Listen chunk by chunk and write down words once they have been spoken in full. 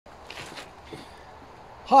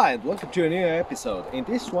Hi and welcome to a new episode. In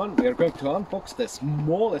this one we are going to unbox the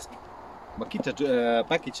smallest Makita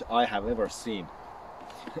package I have ever seen.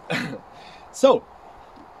 So,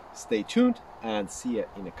 stay tuned and see you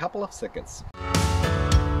in a couple of seconds.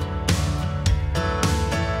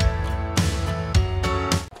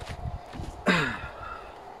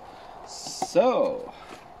 So,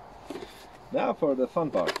 now for the fun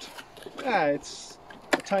part. It's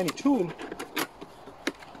a tiny tool.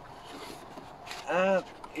 And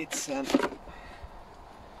it's an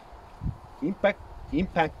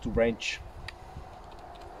impact wrench.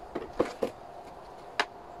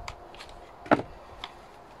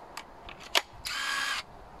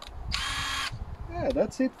 Yeah,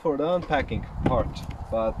 that's it for the unpacking part.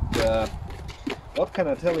 But what can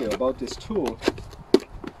I tell you about this tool?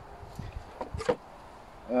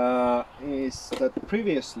 Is that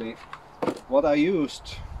previously what I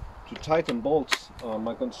used to tighten bolts on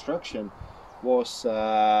my construction was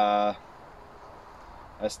a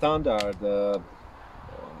standard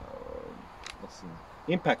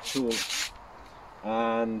impact tool,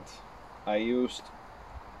 and I used,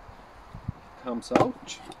 it comes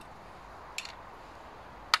out,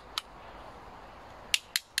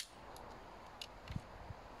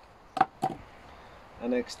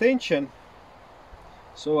 an extension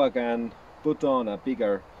so I can put on a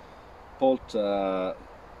bigger bolt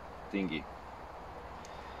thingy.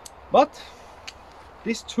 But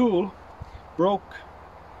this tool broke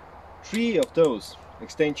 3 of those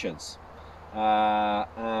extensions,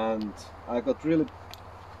 and I got really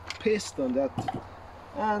pissed on that,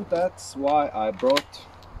 and that's why I brought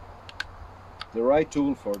the right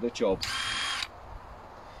tool for the job.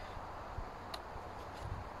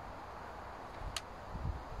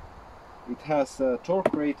 It has a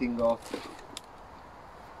torque rating of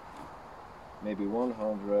maybe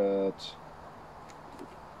 190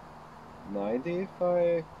 if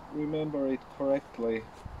I remember it correctly.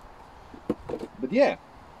 But yeah,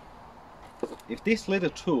 if this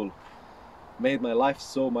little tool made my life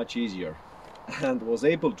so much easier and was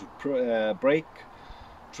able to break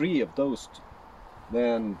 3 of those,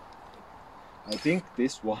 then I think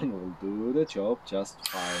this one will do the job just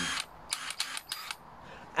fine.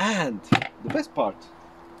 And the best part,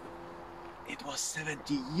 it was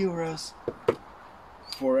 70 euros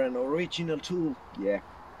for an original tool. Yeah.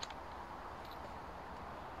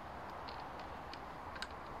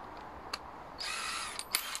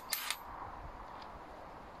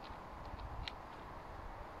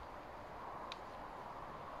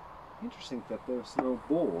 Interesting that there's no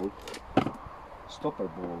ball, stopper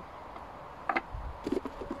ball.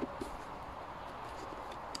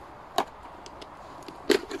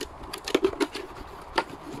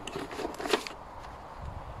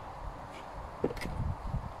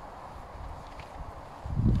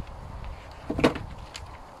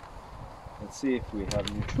 Let's see if we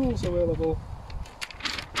have new tools available.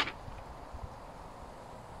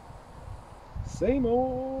 Same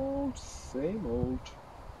old, same old.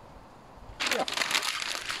 Yeah.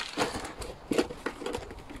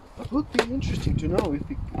 It would be interesting to know if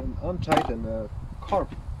we can untighten a carb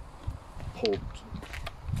bolt.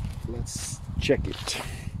 Let's check it.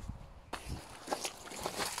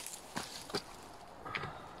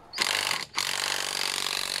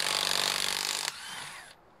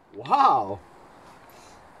 Wow!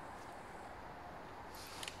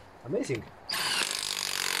 Amazing!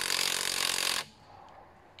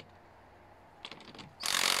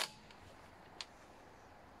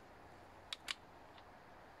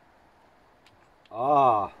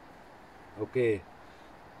 Ah, okay.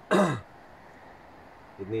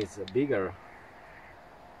 It needs a bigger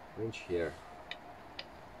wrench here.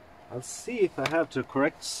 I'll see if I have the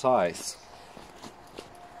correct size.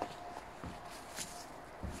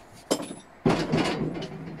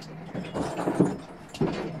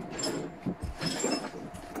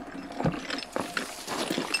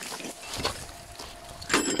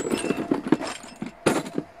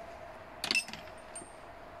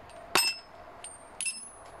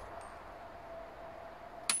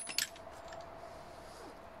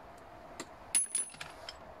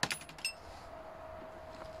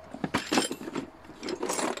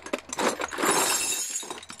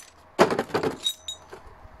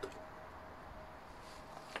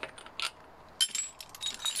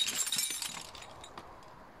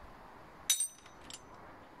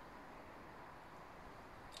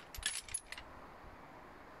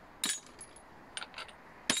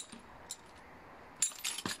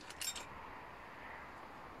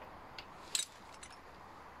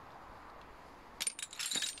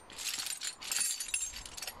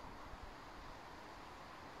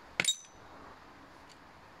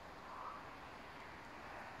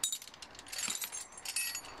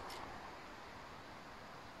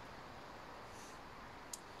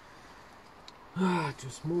 Too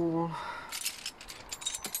small.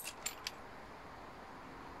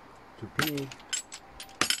 Too big.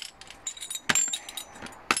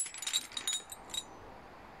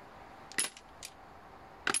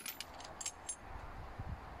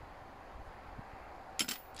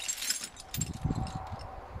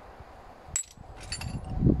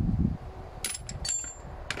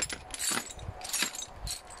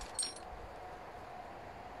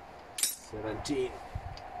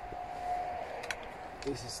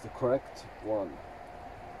 This is the correct one.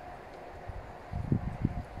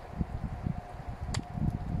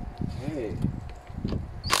 Okay.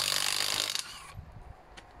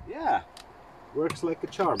 Yeah, works like a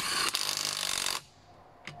charm.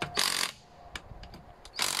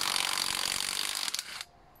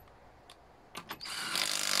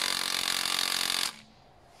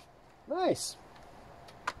 Nice.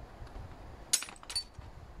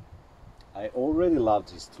 I already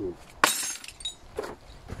love this tool.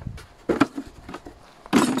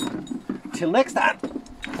 Till next time!